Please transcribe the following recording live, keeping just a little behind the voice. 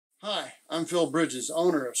Hi, I'm Phil Bridges,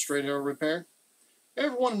 owner of Straight Arrow Repair.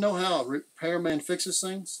 Ever want to know how a repairman fixes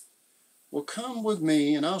things? Well, come with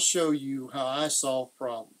me and I'll show you how I solve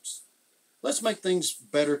problems. Let's make things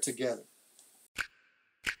better together.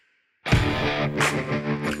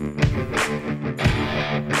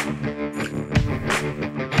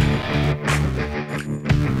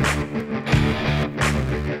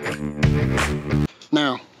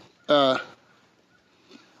 Now,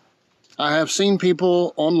 I have seen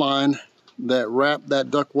people online that wrap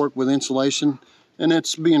that ductwork with insulation, and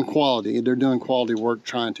it's being quality. They're doing quality work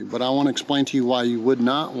trying to, but I want to explain to you why you would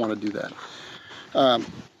not want to do that.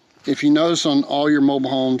 If you notice on all your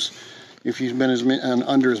mobile homes, if you've been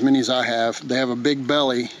under as many as I have, they have a big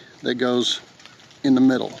belly that goes in the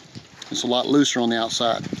middle. It's a lot looser on the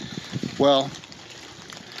outside. Well,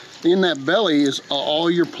 in that belly is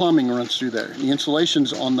all your plumbing runs through there. The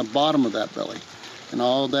insulation's on the bottom of that belly, and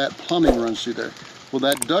all that plumbing runs through there. Well,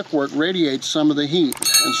 that ductwork radiates some of the heat,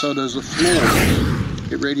 and so does the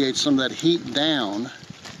floor. It radiates some of that heat down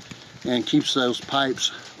and keeps those pipes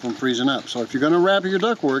from freezing up. So if you're going to wrap your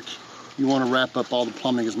ductwork, you want to wrap up all the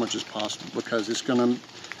plumbing as much as possible, because it's going to,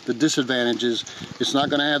 the disadvantage is it's not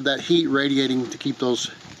going to have that heat radiating to keep those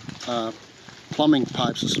plumbing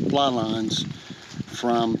pipes and supply lines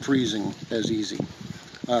from freezing as easy.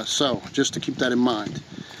 So just to keep that in mind.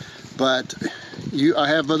 But I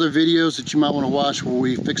have other videos that you might want to watch where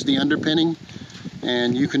we fix the underpinning,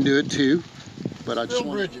 and you can do it too. But I just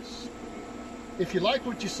want Bridges. If you like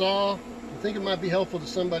what you saw and think it might be helpful to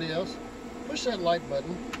somebody else, push that like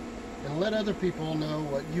button and let other people know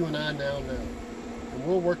what you and I now know. And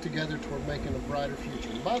we'll work together toward making a brighter future.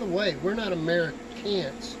 And by the way, we're not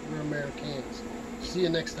Americans, we're Americans. See you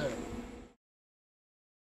next time.